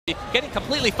getting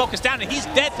completely focused down, and he's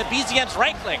dead to BZM's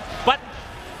right click. But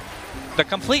the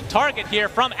complete target here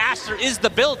from Aster is the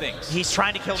buildings. He's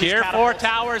trying to kill these Tier 4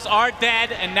 towers are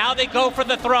dead, and now they go for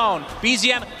the throne.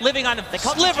 BZM living on a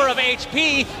sliver of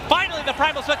HP. Finally, the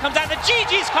Primal Split comes out. The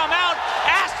GGs come out.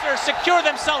 Aster secure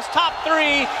themselves top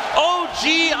 3. OG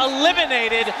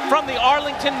eliminated from the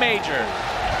Arlington Major.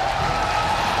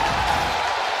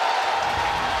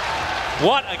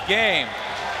 What a game.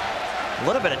 A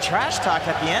little bit of trash talk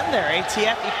at the end there.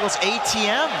 ATF equals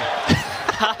ATM.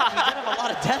 We did have a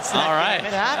lot of deaths in that game.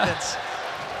 It happens.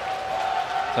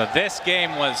 So this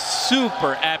game was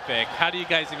super epic. How do you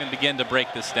guys even begin to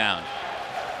break this down?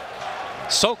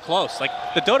 So close. Like,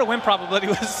 the Dota win probability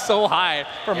was so high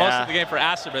for most of the game for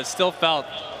Aster, but it still felt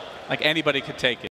like anybody could take it.